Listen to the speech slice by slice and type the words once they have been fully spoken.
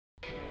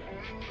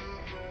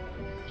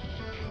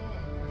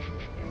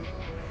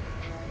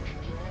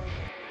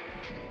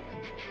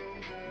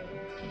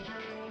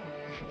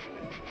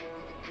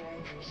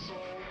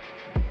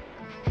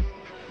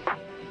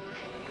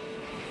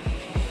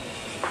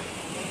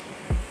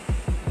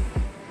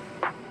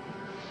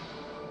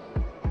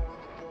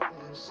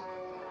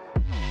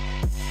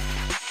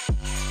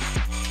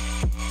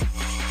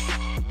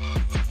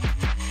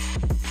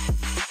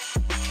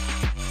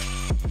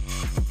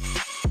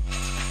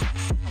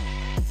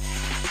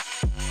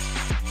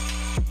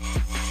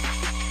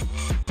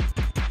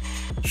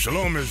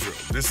Shalom, Israel.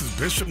 This is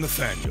Bishop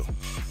Nathaniel.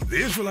 The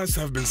Israelites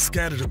have been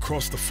scattered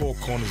across the four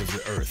corners of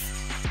the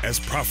earth, as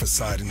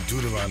prophesied in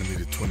Deuteronomy,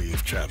 the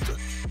 20th chapter.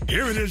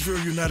 Here in Israel,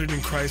 united in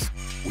Christ,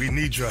 we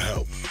need your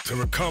help to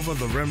recover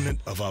the remnant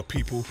of our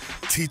people,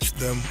 teach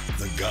them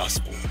the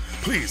gospel.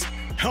 Please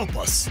help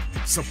us,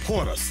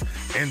 support us,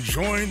 and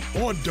join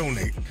or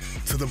donate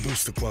to the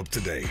Booster Club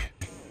today.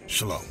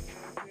 Shalom.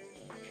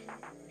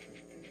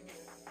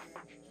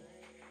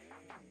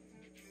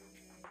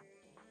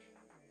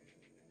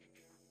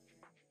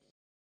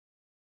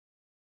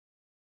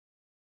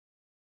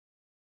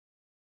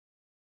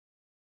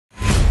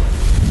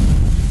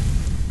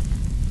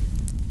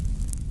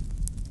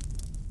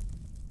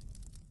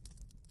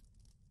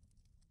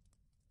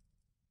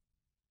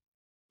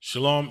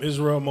 Shalom,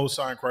 Israel, Most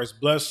High in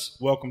Christ bless.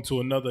 Welcome to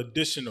another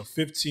edition of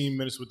 15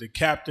 Minutes with the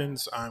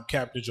Captains. I'm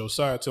Captain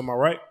Josiah to my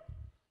right.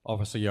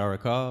 Officer Yara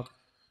Cobb.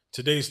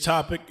 Today's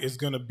topic is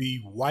going to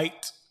be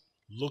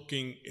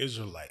white-looking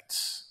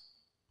Israelites,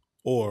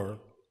 or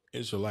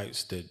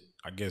Israelites that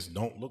I guess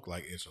don't look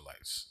like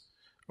Israelites.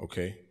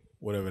 Okay,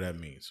 whatever that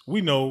means. We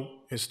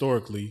know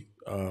historically.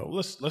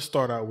 Let's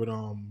start out with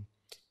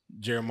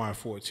Jeremiah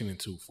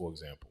 14:2, for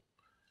example.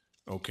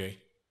 Okay.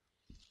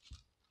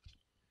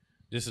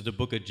 This is the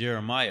book of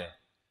Jeremiah,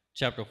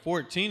 chapter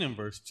 14 and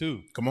verse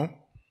 2. Come on.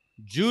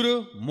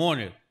 Judah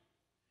mourneth,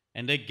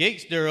 and the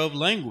gates thereof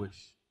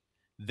languish.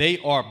 They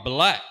are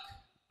black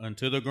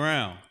unto the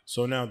ground.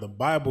 So now the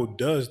Bible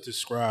does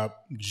describe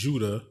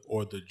Judah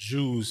or the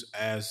Jews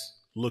as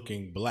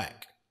looking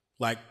black,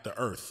 like the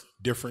earth,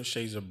 different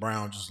shades of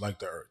brown, just like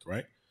the earth,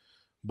 right?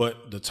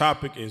 But the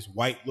topic is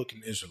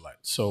white-looking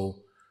Israelites.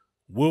 So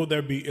will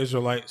there be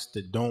Israelites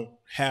that don't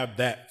have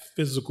that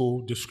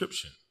physical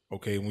description,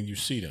 okay, when you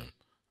see them?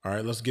 All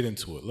right, let's get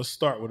into it. Let's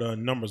start with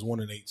Numbers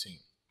 1 and 18.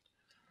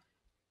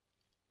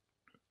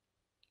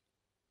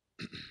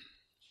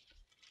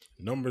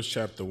 Numbers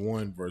chapter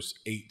 1, verse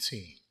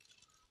 18.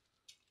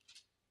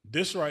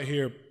 This right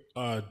here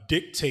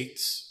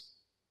dictates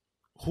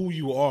who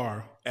you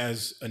are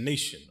as a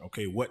nation.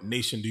 Okay, what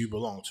nation do you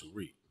belong to?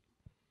 Read.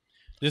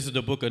 This is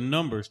the book of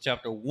Numbers,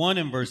 chapter 1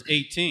 and verse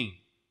 18.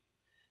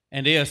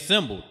 And they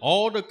assembled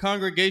all the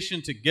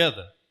congregation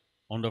together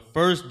on the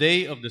first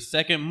day of the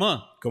second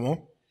month. Come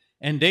on.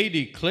 And they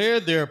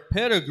declared their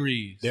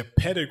pedigrees. Their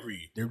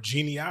pedigree, their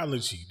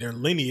genealogy, their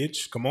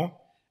lineage. Come on.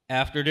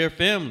 After their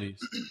families,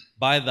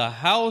 by the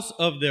house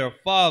of their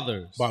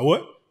fathers. By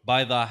what?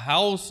 By the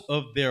house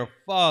of their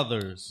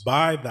fathers.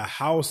 By the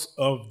house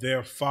of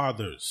their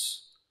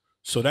fathers.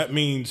 So that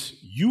means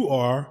you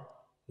are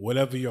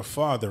whatever your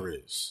father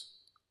is.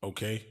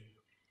 Okay?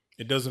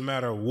 It doesn't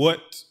matter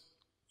what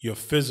your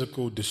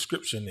physical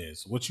description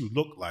is, what you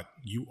look like.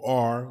 You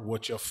are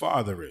what your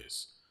father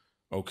is.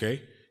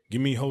 Okay? Give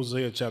me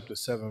Hosea chapter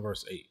 7,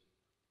 verse 8.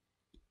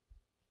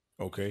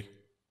 Okay.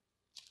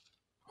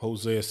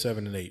 Hosea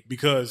 7 and 8.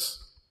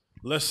 Because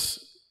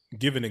let's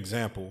give an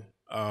example.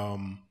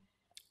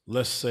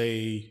 Let's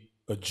say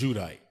a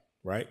Judite,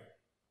 right?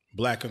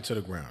 Black into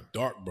the ground,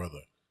 dark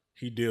brother.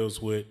 He deals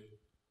with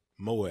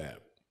Moab,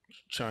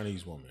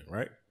 Chinese woman,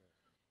 right?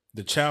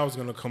 The child's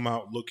going to come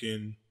out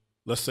looking,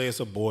 let's say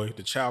it's a boy.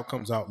 The child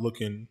comes out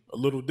looking a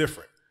little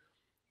different.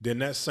 Then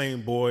that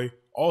same boy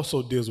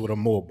also deals with a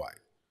Moabite.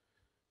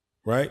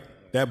 Right?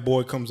 That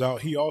boy comes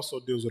out. He also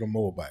deals with a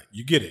Moabite.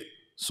 You get it.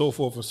 So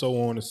forth and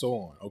so on and so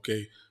on.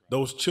 Okay.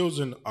 Those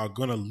children are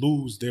going to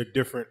lose their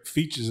different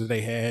features that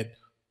they had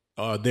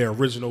their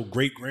original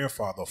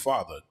great-grandfather,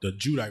 father, the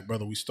Judite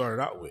brother we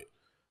started out with.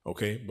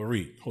 Okay. But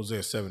read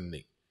Hosea 7 and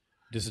 8.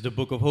 This is the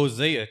book of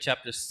Hosea,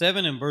 chapter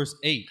 7 and verse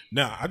 8.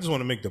 Now, I just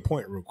want to make the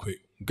point real quick.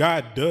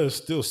 God does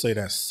still say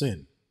that's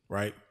sin,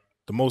 right?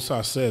 The Most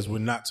High says we're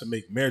not to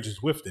make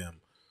marriages with them.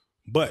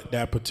 But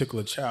that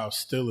particular child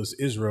still is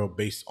Israel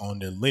based on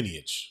their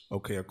lineage,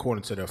 okay,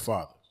 according to their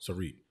father. So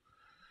read.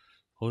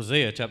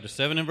 Hosea chapter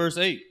 7 and verse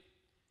 8.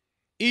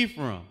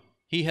 Ephraim,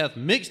 he hath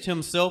mixed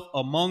himself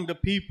among the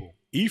people.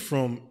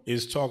 Ephraim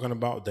is talking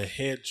about the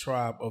head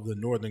tribe of the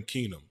northern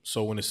kingdom.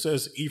 So when it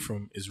says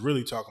Ephraim, it's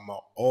really talking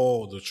about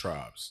all the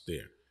tribes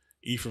there.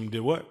 Ephraim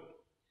did what?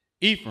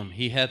 Ephraim,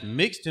 he hath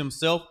mixed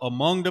himself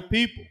among the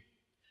people.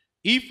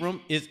 Ephraim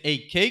is a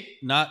cake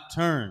not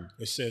turned.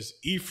 It says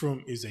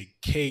Ephraim is a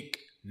cake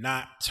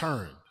not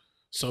turned.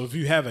 So if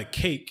you have a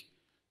cake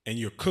and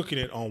you're cooking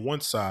it on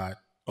one side,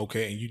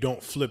 okay, and you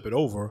don't flip it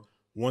over,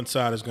 one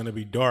side is going to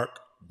be dark,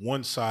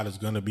 one side is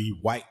going to be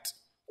white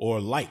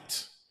or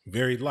light,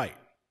 very light.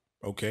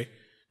 Okay,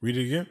 read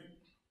it again.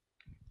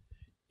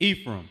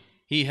 Ephraim,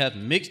 he hath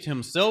mixed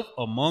himself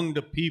among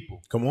the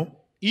people. Come on.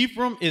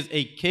 Ephraim is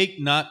a cake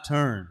not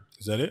turned.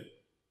 Is that it?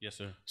 Yes,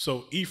 sir.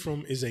 So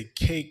Ephraim is a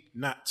cake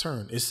not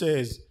turned. It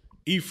says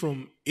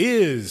Ephraim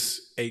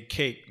is a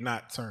cake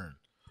not turned.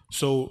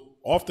 So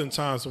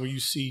oftentimes when you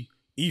see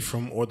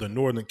Ephraim or the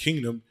northern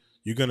kingdom,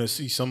 you're going to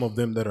see some of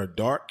them that are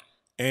dark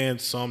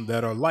and some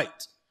that are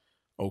light.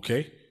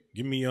 Okay?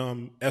 Give me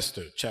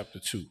Esther chapter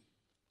 2.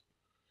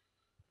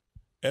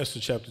 Esther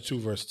chapter 2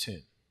 verse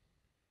 10.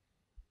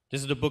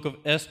 This is the book of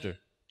Esther,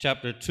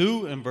 chapter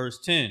 2 and verse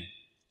 10.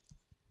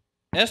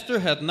 Esther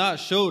hath not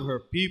showed her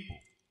people,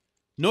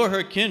 nor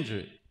her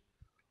kindred,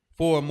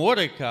 for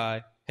Mordecai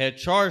had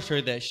charged her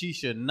that she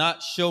should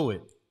not show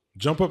it.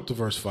 Jump up to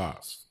verse 5.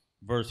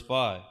 Verse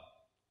 5.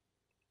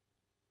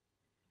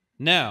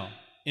 Now,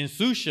 in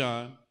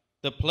Shushan,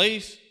 the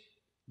place,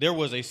 there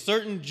was a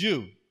certain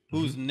Jew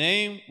whose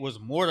name was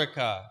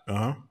Mordecai,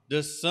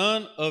 the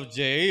son of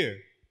Jair,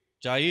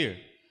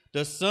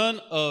 the son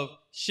of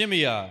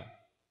Shimei,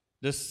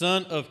 the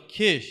son of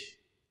Kish,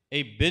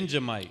 a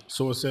Benjamite.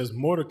 So it says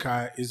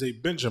Mordecai is a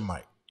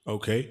Benjamite.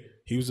 Okay.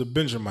 He was a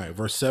Benjamite.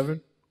 Verse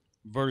 7.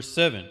 Verse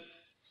 7.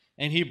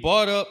 And he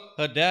brought up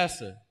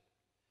Hadassah,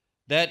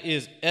 that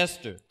is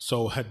Esther.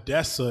 So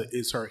Hadassah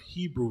is her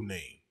Hebrew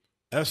name.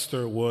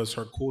 Esther was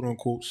her quote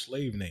unquote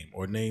slave name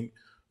or name.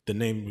 The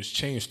name was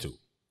changed to.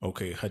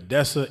 Okay.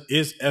 Hadassah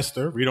is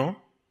Esther. Read on.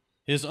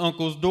 His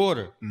uncle's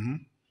daughter.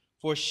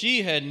 For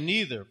she had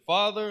neither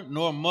father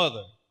nor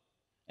mother,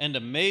 and the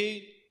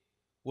maid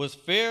was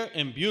fair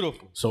and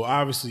beautiful. So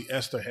obviously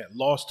Esther had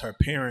lost her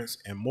parents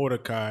and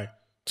Mordecai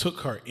took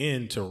her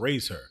in to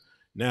raise her.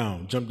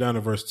 Now jump down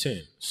to verse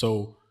 10.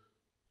 So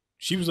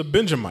she was a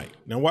Benjamite.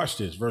 Now watch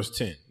this, verse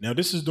 10. Now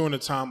this is during the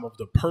time of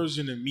the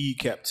Persian and Mede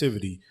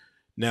captivity.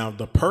 Now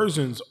the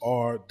Persians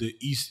are the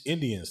East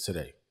Indians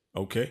today.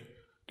 Okay.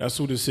 That's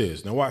who this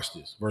is. Now watch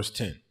this, verse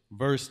 10.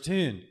 Verse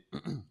 10.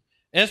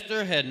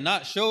 Esther had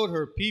not showed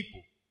her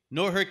people,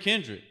 nor her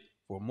kindred,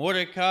 for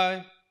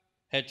Mordecai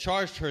had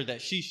charged her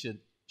that she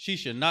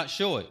should not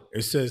show it.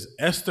 It says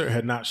Esther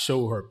had not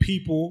showed her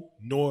people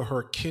nor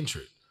her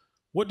kindred.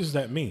 What does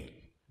that mean?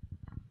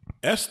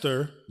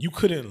 Esther, you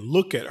couldn't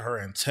look at her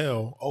and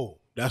tell, oh,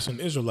 that's an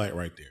Israelite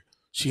right there.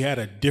 She had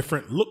a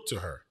different look to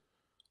her.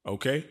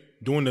 Okay.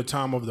 During the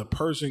time of the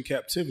Persian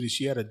captivity,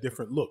 she had a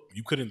different look.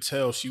 You couldn't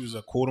tell she was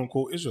a quote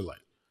unquote Israelite.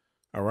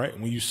 All right.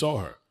 When you saw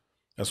her,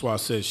 that's why I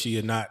said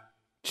she not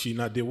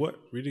did what?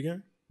 Read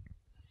again.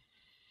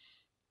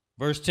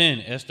 Verse 10,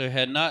 Esther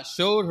had not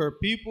showed her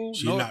people.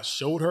 She not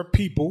showed her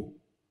people.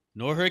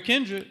 Nor her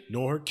kindred.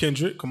 Nor her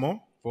kindred. Come on.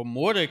 For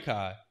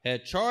Mordecai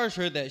had charged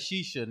her that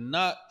she should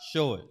not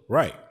show it.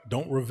 Right.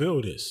 Don't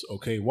reveal this.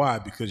 Okay. Why?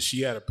 Because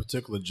she had a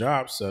particular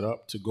job set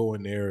up to go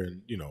in there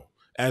and,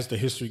 as the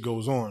history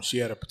goes on, she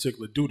had a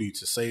particular duty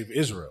to save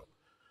Israel.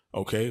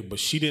 Okay. But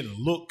she didn't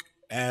look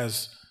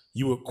as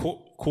you would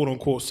quote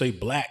unquote say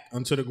black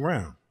unto the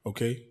ground.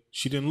 Okay.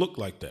 She didn't look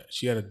like that.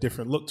 She had a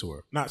different look to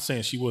her. Not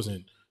saying she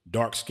wasn't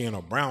dark skin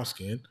or brown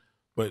skin,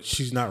 but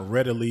she's not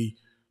readily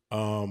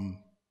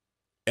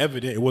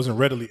evident. It wasn't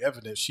readily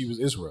evident she was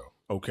Israel.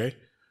 Okay.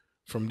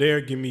 From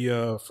there, give me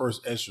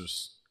First Ezra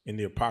in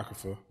the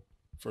Apocrypha.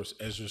 First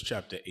Ezra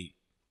chapter 8.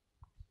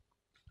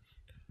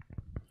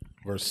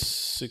 Verse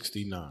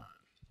 69.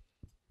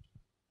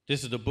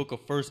 This is the book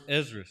of First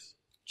Ezra,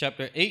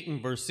 chapter 8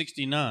 and verse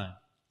 69.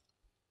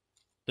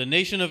 The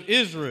nation of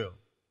Israel,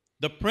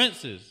 the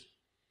princes,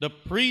 the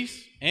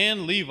priests,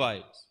 and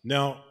Levites.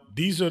 Now,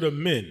 these are the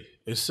men.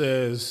 It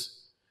says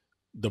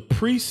the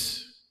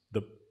priests,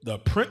 the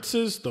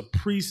princes, the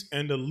priests,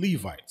 and the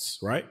Levites,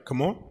 right?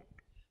 Come on.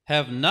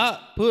 Have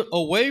not put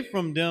away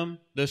from them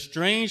the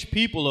strange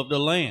people of the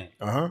land,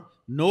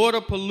 nor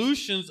the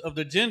pollutions of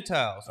the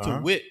Gentiles,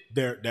 to wit,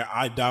 their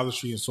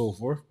idolatry and so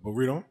forth. But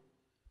read on.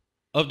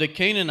 Of the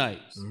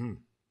Canaanites,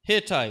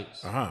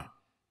 Hittites,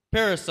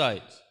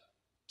 Perizzites,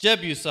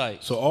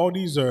 Jebusites. So all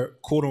these are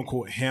quote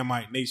unquote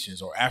Hamite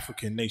nations or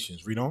African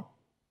nations. Read on.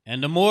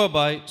 And the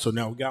Moabites. So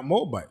now we got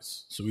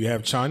Moabites. So we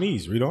have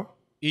Chinese. Read on.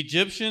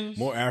 Egyptians.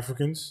 More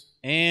Africans.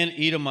 And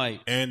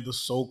Edomites. And the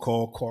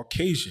so-called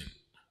Caucasian.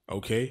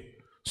 Okay.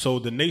 So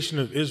the nation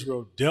of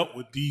Israel dealt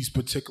with these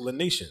particular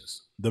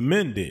nations. The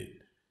men did.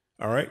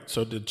 All right.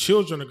 So the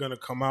children are going to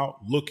come out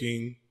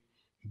looking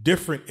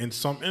different in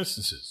some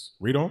instances.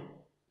 Read on.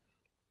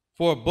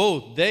 For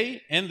both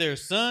they and their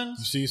sons.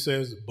 You see, it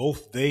says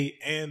both they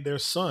and their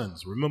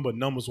sons. Remember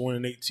Numbers 1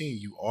 and 18.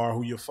 You are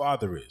who your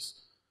father is.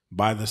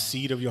 By the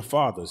seed of your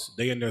fathers.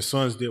 They and their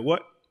sons did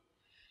what?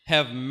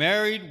 Have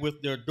married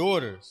with their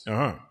daughters.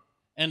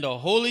 And the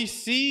holy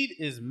seed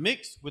is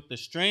mixed with the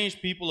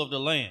strange people of the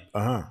land.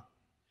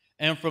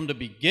 And from the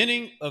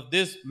beginning of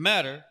this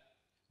matter,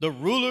 the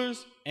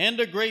rulers and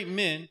the great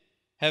men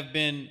have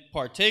been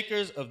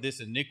partakers of this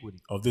iniquity.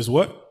 Of this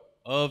what?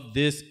 Of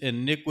this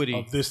iniquity.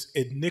 Of this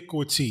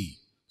iniquity.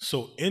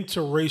 So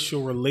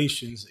interracial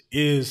relations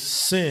is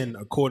sin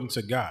according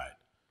to God.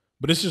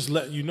 But it's just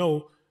letting you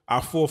know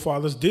our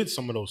forefathers did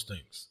some of those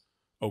things.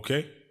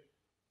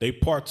 They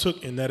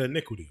partook in that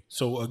iniquity.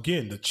 So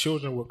again, the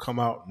children would come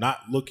out not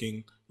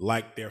looking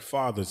like their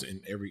fathers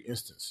in every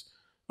instance.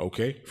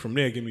 Okay, from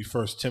there, give me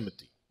 1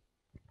 Timothy.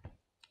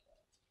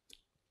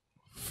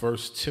 1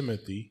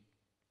 Timothy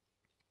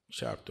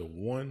chapter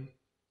 1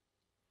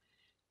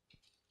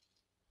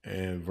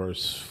 and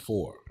verse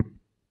 4.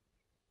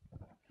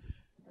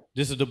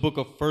 This is the book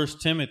of 1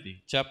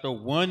 Timothy, chapter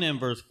 1 and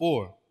verse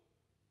 4.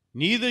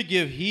 Neither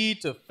give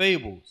heed to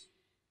fables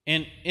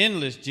and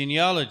endless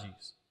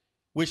genealogies,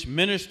 which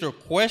minister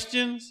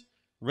questions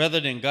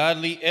rather than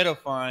godly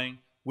edifying,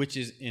 which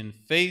is in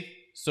faith,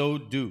 so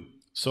do.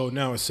 So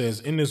now it says,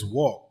 in this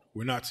walk,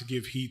 we're not to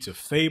give heed to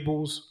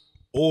fables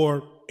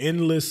or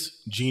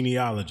endless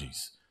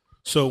genealogies.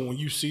 So when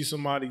you see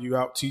somebody, you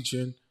out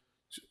teaching,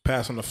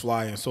 passing the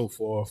fly and so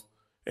forth,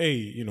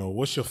 hey,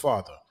 what's your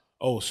father?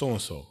 Oh,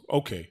 so-and-so.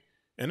 Okay.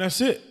 And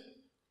that's it.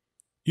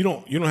 You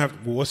don't have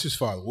to, well, what's his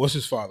father? What's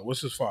his father?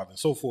 What's his father? And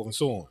so forth and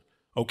so on.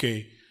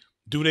 Okay.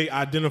 Do they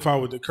identify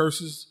with the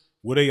curses?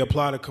 Will they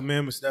apply the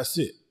commandments? That's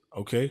it.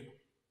 Okay.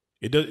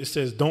 It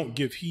says don't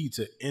give heed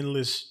to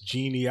endless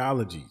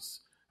genealogies.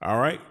 All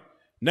right.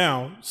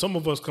 Now, some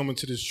of us come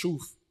into this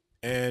truth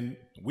and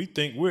we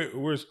think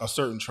we're a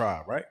certain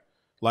tribe, right?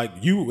 Like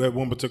you at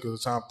one particular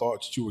time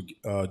thought that you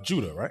were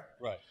Judah, right?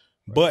 Right.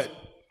 But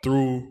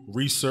through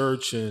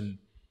research and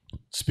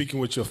speaking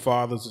with your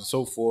fathers and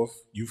so forth,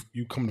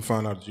 you come to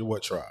find out that you're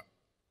what tribe?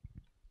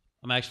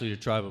 I'm actually the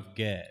tribe of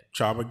Gad.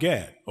 Tribe of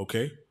Gad.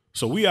 Okay.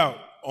 So we out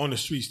on the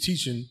streets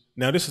teaching.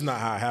 Now, this is not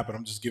how it happened.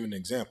 I'm just giving an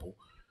example.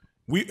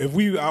 If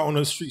we out on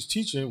the streets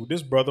teaching with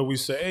this brother, we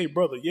say, hey,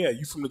 brother, yeah,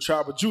 you from the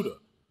tribe of Judah.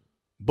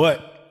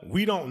 But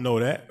we don't know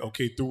that.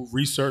 Okay. Through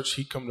research,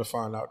 he come to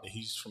find out that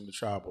he's from the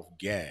tribe of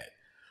Gad.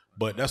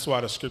 But that's why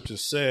the scripture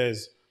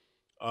says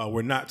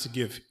we're not to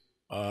give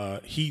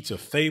heed to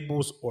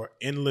fables or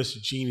endless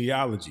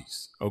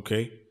genealogies.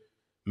 Okay,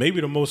 maybe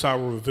the Most High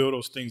will reveal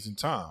those things in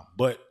time,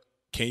 but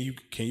can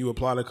you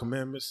apply the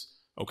commandments?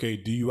 Okay,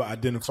 do you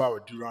identify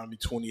with Deuteronomy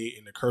 28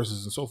 and the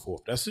curses and so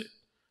forth? That's it.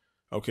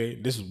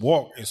 Okay, this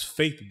walk is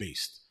faith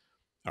based.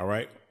 All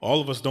right,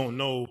 all of us don't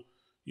know.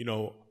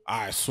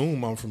 I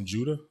assume I'm from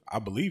Judah. I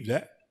believe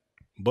that,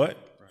 but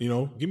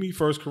give me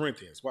 1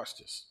 Corinthians. Watch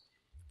this.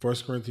 1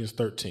 Corinthians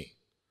 13.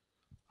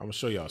 I'm gonna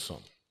show y'all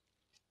something.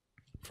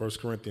 1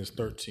 Corinthians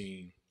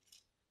 13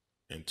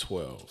 and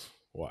 12.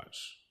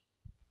 Watch.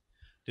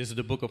 This is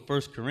the book of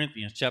 1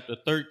 Corinthians, chapter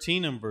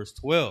 13 and verse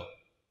 12.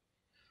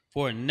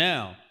 For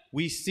now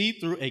we see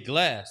through a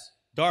glass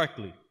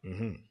darkly,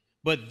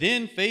 but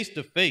then face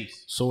to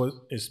face. So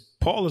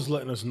Paul is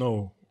letting us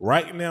know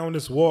right now in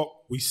this walk,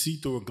 we see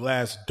through a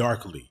glass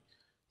darkly.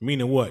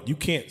 Meaning what? You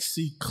can't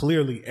see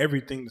clearly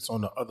everything that's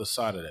on the other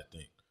side of that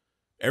thing.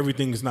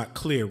 Everything is not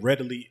clear,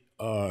 readily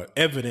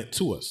evident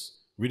to us.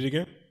 Read it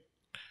again.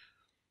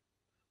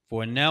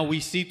 For now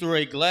we see through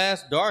a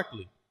glass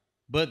darkly,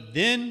 but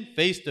then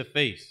face to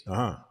face.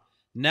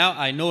 Now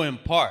I know in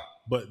part.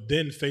 But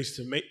then face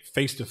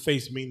to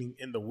face, meaning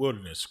in the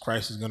wilderness,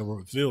 Christ is going to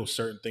reveal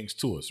certain things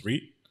to us.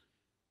 Read.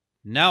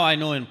 Now I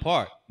know in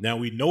part. Now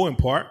we know in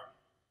part.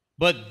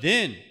 But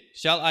then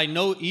shall I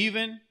know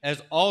even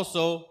as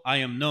also I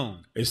am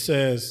known. It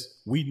says,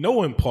 we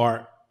know in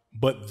part,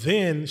 but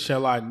then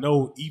shall I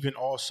know even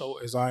also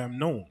as I am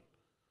known.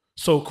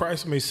 So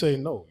Christ may say,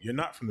 no, you're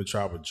not from the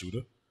tribe of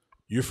Judah.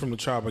 You're from the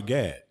tribe of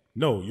Gad.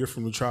 No, you're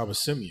from the tribe of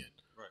Simeon.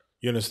 Right.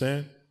 You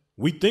understand?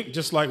 We think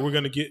just like we're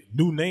going to get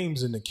new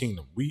names in the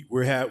kingdom. We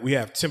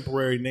have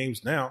temporary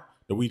names now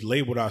that we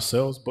labeled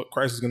ourselves, but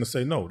Christ is going to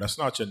say, no, that's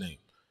not your name.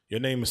 Your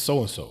name is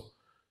so-and-so.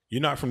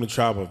 You're not from the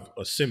tribe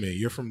of Simeon.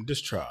 You're from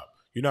this tribe.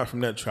 You're not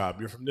from that tribe.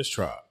 You're from this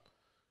tribe.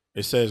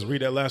 It says,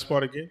 read that last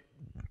part again.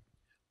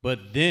 But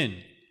then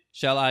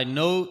shall I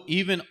know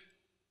even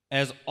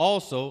as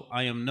also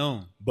I am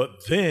known.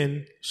 But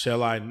then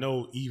shall I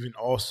know even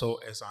also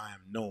as I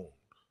am known.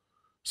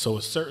 So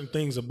it's certain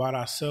things about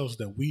ourselves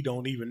that we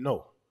don't even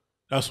know.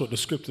 That's what the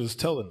scripture is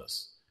telling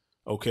us.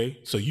 Okay?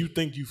 So you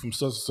think you from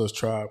such and such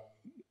tribe.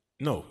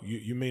 No,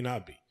 you may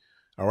not be.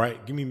 All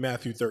right? Give me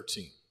Matthew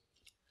 13.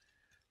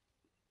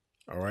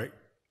 All right?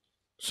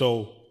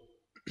 So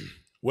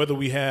whether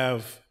we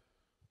have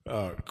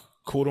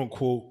quote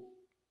unquote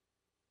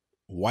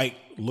white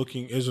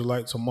looking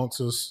Israelites amongst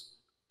us,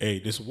 hey,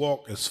 this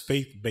walk is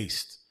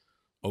faith-based.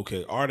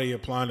 Okay, are they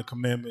applying the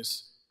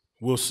commandments?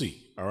 We'll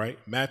see, all right?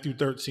 Matthew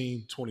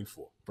 13,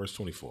 24, verse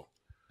 24.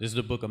 This is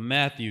the book of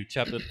Matthew,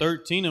 chapter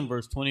 13 and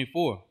verse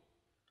 24.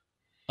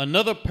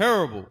 Another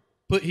parable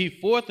put he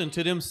forth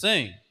unto them,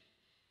 saying,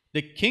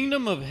 the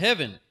kingdom of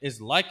heaven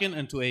is likened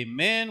unto a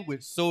man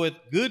which soweth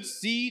good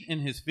seed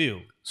in his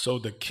field. So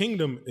the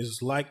kingdom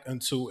is like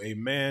unto a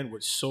man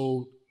which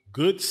sowed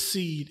good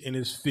seed in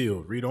his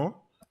field. Read on.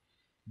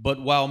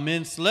 But while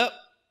men slept,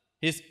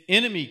 his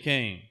enemy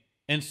came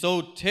and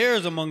sowed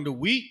tares among the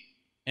wheat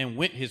and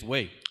went his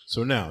way.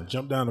 So now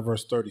jump down to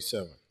verse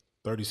 37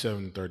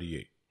 and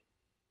 38.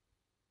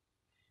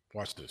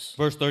 Watch this.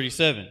 Verse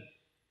 37.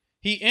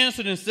 He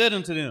answered and said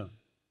unto them,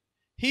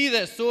 he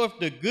that soweth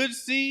the good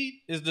seed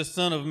is the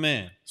Son of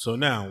Man. So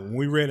now when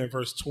we read in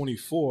verse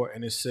 24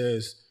 and it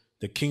says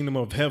the kingdom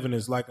of heaven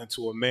is like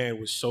unto a man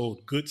which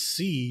sowed good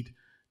seed,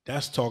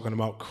 That's talking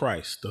about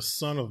Christ, the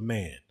Son of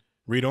Man.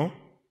 Read on.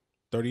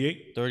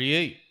 38.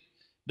 38.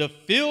 The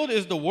field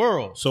is the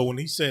world. So when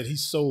he said he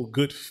sowed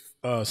good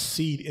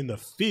seed in the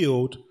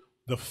field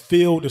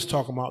is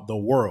talking about the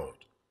world.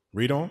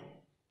 Read on.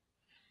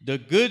 The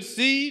good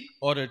seed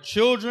are the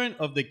children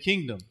of the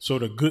kingdom. So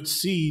the good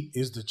seed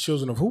is the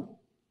children of who?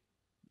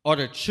 Are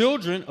the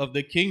children of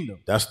the kingdom.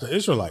 That's the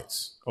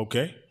Israelites.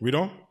 Okay, read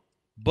on.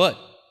 But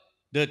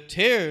the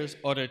tares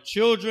are the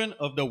children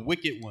of the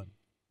wicked one.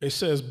 It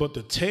says, but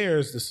the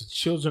tares, this is the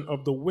children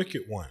of the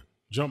wicked one.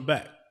 Jump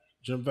back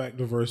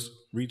to verse,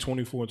 read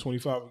 24 and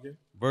 25 again.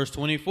 Verse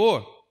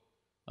 24.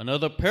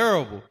 Another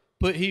parable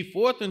put he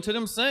forth unto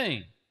them,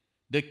 saying,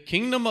 the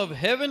kingdom of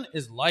heaven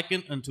is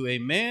likened unto a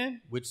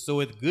man which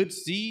soweth good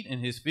seed in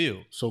his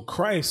field. So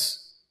Christ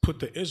put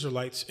the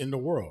Israelites in the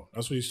world.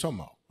 That's what he's talking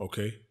about.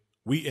 Okay.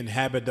 We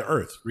inhabit the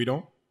earth. Read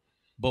on.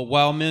 But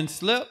while men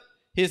slept,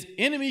 his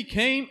enemy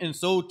came and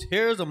sowed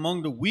tares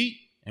among the wheat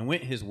and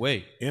went his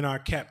way. In our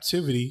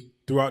captivity,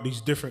 throughout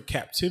these different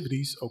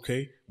captivities,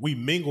 okay, we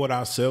mingled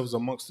ourselves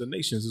amongst the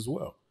nations as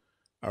well.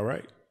 All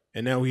right.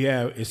 And now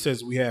it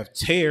says we have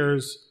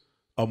tares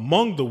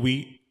among the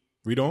wheat.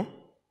 Read on.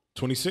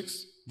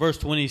 26. Verse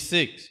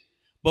 26.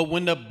 But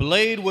when the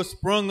blade was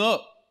sprung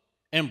up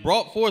and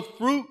brought forth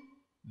fruit,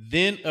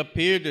 then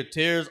appeared the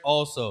tares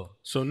also.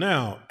 So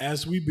now,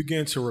 as we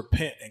begin to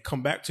repent and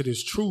come back to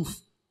this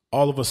truth,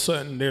 all of a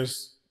sudden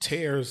there's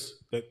tares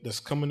that's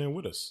coming in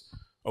with us.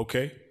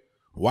 Okay.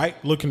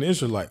 White looking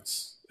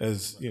Israelites,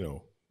 as you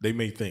know, they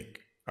may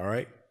think. All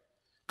right.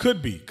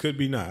 Could be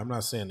not. I'm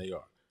not saying they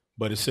are,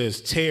 but it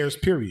says tares,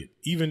 period.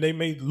 Even they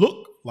may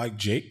look like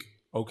Jake.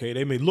 Okay.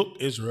 They may look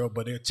Israel,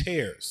 but they're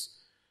tares.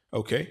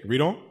 Okay.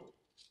 Read on.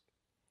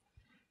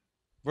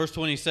 Verse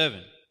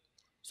 27.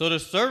 So the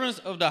servants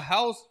of the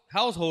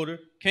householder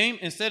came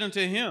and said unto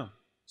him,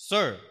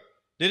 Sir,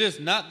 didst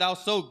not thou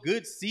sow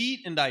good seed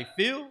in thy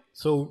field?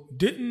 So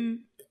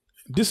didn't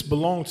this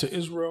belong to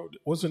Israel?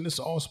 Wasn't this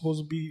all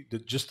supposed to be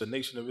just the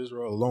nation of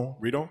Israel alone?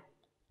 Read on.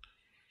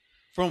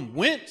 From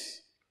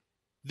whence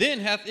then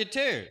hath it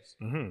tares?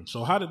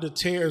 So how did the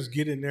tares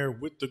get in there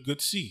with the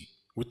good seed,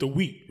 with the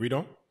wheat? Read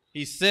on.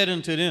 He said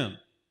unto them,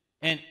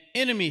 an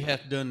enemy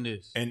hath done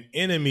this. An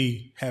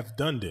enemy hath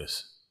done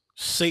this.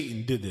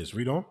 Satan did this.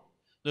 Read on.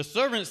 The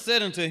servant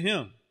said unto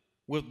him,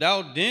 wilt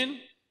thou then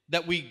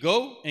that we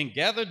go and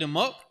gather them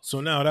up? So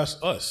now that's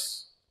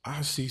us.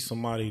 I see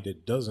somebody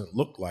that doesn't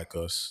look like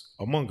us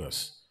among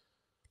us.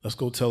 Let's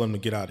go tell him to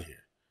get out of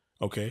here.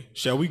 Okay.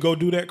 Shall we go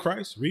do that,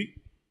 Christ? Read.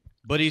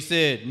 But he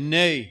said,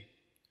 nay,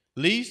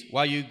 lest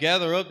while you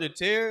gather up the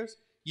tares,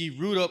 ye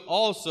root up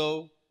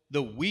also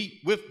the wheat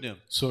with them.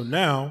 So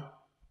now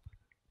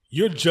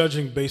you're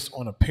judging based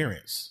on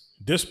appearance.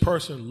 This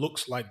person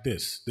looks like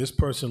this. This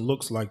person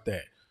looks like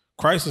that.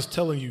 Christ is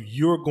telling you,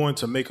 you're going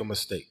to make a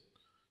mistake.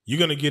 You're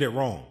going to get it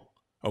wrong.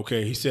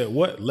 Okay. He said,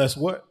 what? Less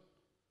what?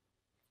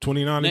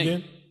 29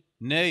 again?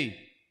 Nay,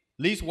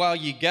 least while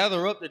ye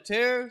gather up the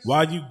tares.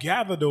 While you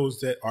gather those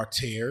that are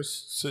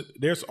tares, so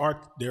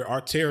there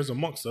are tares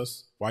amongst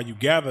us. While you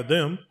gather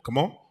them, come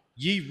on.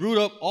 Ye root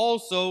up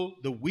also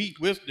the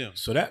wheat with them.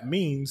 So that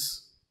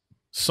means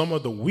some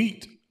of the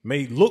wheat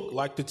may look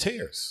like the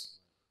tares,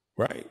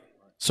 right?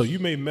 So you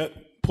may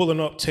pulling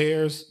up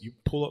tares, you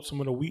pull up some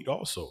of the wheat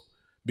also.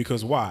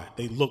 Because why?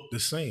 They look the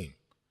same.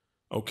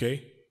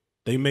 Okay?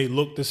 They may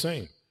look the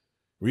same.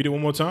 Read it one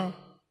more time.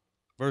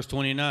 Verse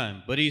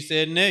 29. But he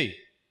said, nay,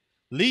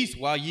 least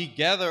while ye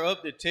gather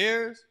up the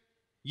tares,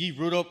 ye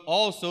root up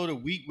also the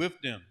wheat with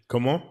them.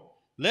 Come on.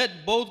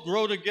 Let both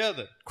grow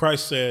together.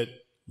 Christ said,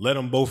 let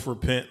them both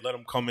repent. Let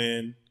them come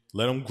in.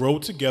 Let them grow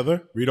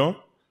together. Read on.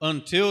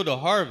 Until the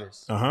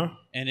harvest.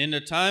 And in the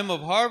time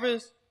of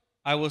harvest,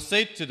 I will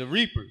say to the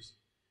reapers,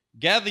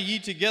 gather ye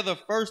together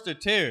first the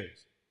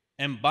tares,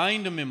 and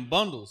bind them in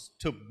bundles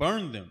to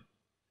burn them,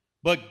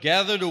 but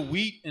gather the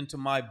wheat into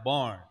my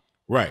barn.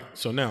 Right.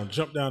 So now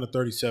jump down to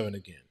 37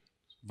 again.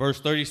 Verse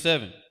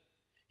 37.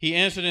 He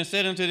answered and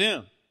said unto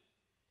them,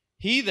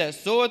 he that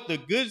soweth the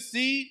good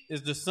seed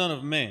is the Son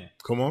of Man.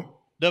 Come on.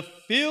 The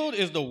field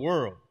is the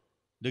world.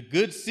 The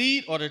good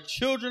seed are the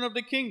children of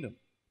the kingdom,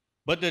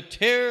 but the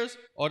tares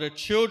are the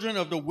children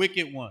of the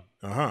wicked one.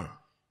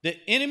 The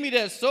enemy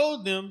that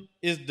sowed them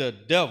is the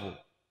devil.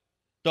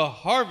 The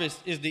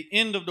harvest is the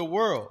end of the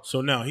world.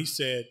 So now he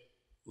said,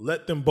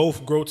 let them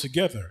both grow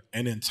together.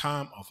 And in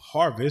time of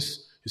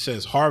harvest, it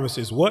says harvest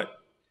is what?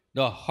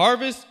 The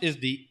harvest is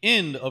the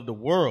end of the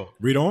world.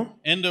 Read on.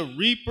 And the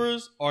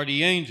reapers are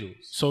the angels.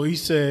 So he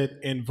said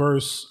in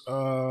verse,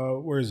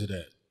 where is it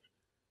at?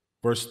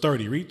 Verse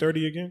 30. Read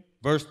 30 again.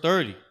 Verse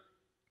 30.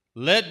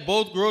 Let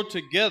both grow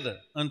together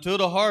until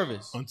the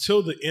harvest.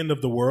 Until the end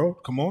of the world.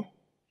 Come on.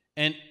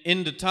 And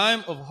in the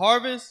time of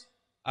harvest,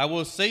 I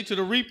will say to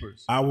the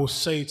reapers. I will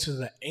say to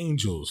the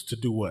angels to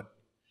do what?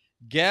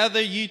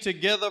 Gather ye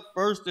together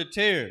first the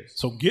tares.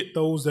 So get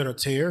those that are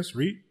tares.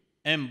 Read.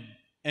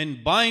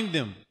 And bind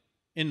them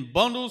in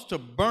bundles to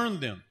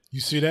burn them. You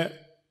see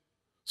that?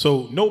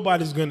 So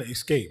nobody's going to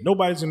escape.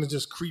 Nobody's going to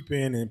just creep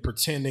in and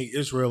pretend they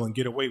Israel and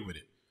get away with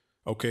it.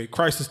 Okay,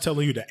 Christ is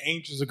telling you the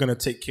angels are going to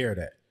take care of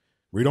that.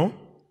 Read on.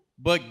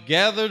 But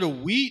gather the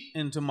wheat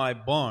into my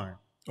barn.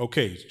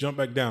 Okay, jump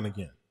back down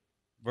again.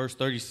 Verse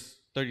 37.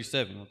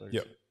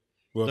 Yep.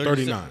 Well,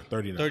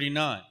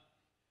 39.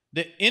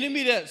 The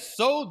enemy that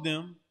sowed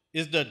them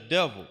is the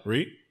devil.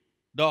 Read.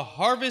 The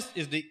harvest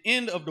is the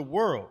end of the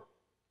world,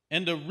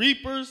 and the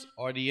reapers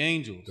are the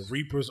angels. The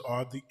reapers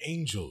are the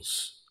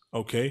angels.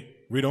 Okay,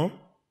 read on.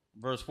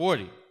 Verse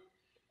 40.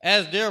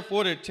 As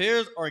therefore the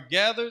tares are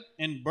gathered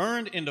and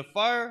burned in the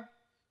fire,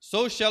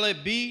 so shall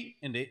it be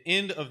in the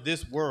end of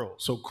this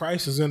world. So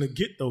Christ is going to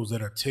get those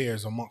that are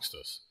tares amongst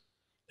us.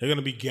 They're going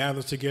to be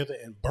gathered together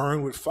and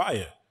burned with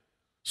fire.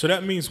 So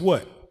that means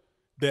what?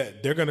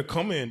 That they're going to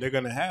come in, they're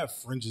going to have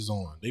fringes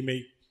on. They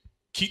may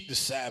keep the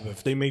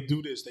Sabbath. They may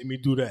do this, they may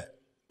do that.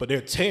 But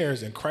they're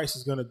tares and Christ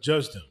is going to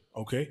judge them,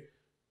 okay?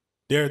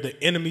 They're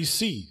the enemy's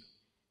seed,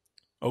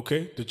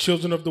 okay? The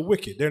children of the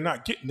wicked. They're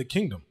not getting the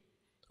kingdom,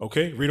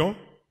 okay? Read on.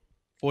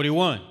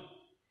 41.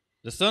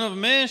 The Son of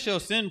Man shall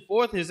send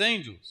forth his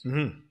angels,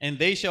 and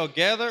they shall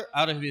gather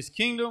out of his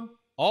kingdom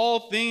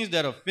all things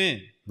that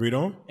offend. Read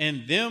on.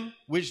 And them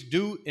which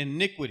do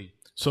iniquity.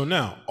 So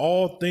now,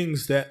 all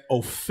things that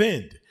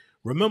offend.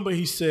 Remember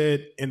he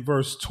said in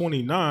verse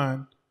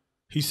 29,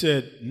 he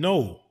said,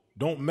 no,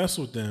 don't mess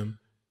with them.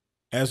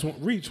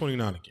 Read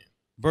 29 again.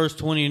 Verse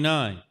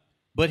 29.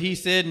 But he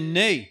said,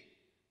 nay,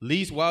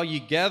 lest while ye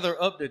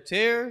gather up the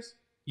tares,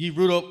 ye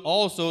root up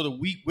also the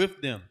wheat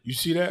with them. You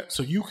see that?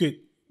 So you could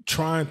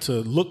try to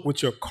look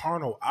with your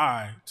carnal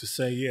eye to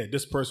say, yeah,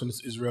 this person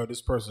is Israel,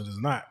 this person is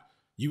not.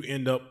 You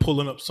end up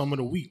pulling up some of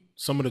the wheat,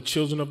 some of the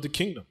children of the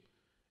kingdom.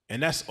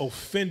 And that's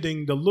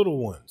offending the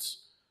little ones,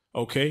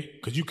 okay?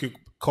 Because you could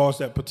cause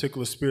that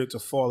particular spirit to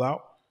fall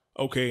out,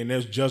 okay? And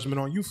there's judgment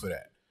on you for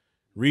that.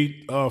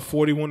 Read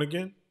 41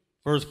 again.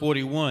 Verse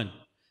 41.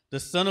 The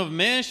Son of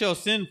Man shall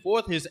send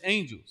forth his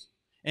angels,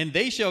 and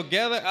they shall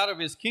gather out of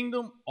his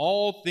kingdom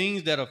all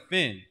things that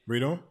offend.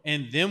 Read on.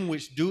 And them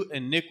which do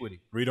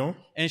iniquity. Read on.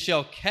 And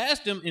shall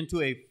cast them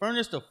into a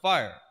furnace of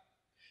fire.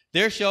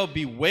 There shall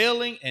be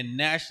wailing and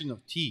gnashing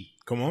of teeth.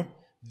 Come on.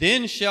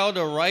 Then shall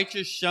the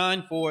righteous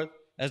shine forth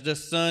as the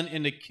sun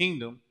in the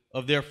kingdom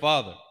of their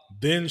Father.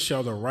 Then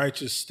shall the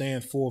righteous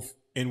stand forth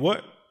in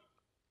what?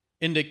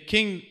 In the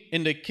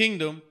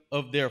kingdom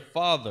of their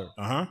Father.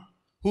 Uh-huh.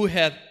 Who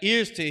hath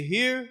ears to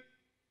hear,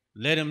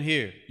 let him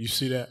hear. You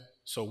see that?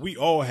 So we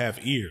all have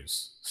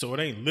ears. So it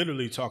ain't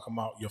literally talking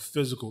about your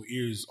physical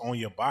ears on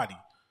your body.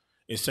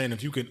 It's saying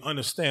if you can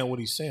understand what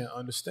he's saying,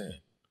 understand.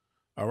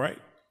 All right?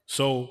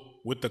 So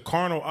with the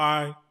carnal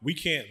eye, we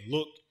can't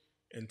look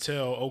and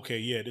tell, okay,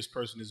 yeah, this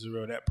person is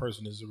Israel, that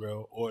person is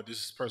Israel, or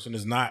this person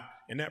is not,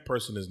 and that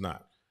person is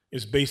not.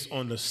 It's based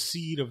on the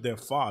seed of their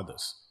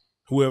fathers,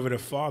 whoever their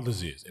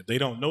fathers is. If they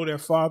don't know their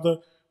father,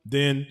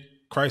 then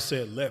Christ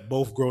said, let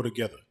both grow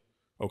together.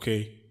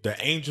 Okay?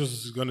 The angels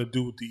is going to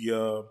do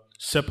the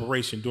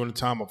separation during the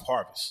time of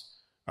harvest.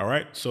 All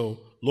right? So,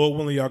 Lord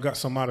willing, y'all got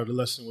some out of the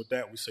lesson with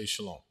that. We say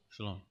shalom.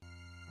 Shalom.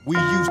 We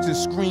used to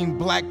scream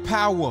black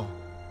power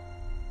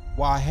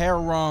while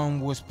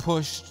Heron was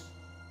pushed.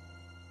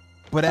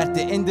 But at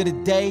the end of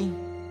the day,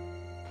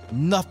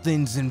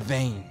 nothing's in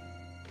vain.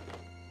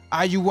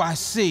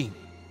 IUIC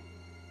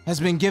has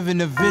been given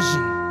a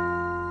vision.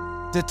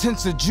 The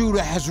tents of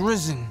Judah has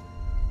risen.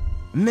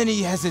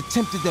 Many has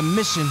attempted the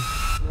mission,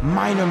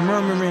 minor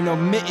murmuring,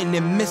 omitting,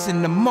 and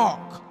missing the mark.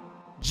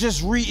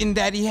 Just reading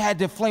that he had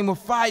the flame of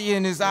fire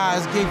in his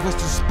eyes gave us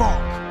the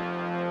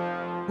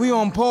spark. We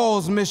on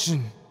Paul's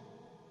mission.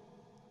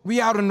 We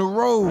out on the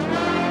road,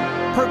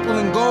 purple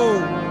and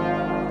gold,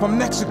 from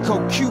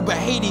Mexico, Cuba,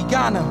 Haiti,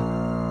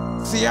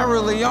 Ghana,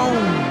 Sierra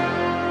Leone.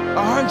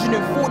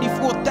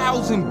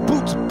 144,000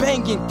 boots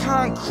banging,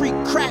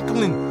 concrete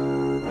crackling.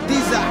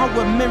 These are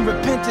our men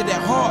repented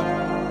at heart.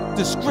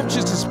 The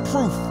scriptures is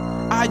proof.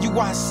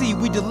 IUIC,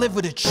 we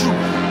deliver the truth.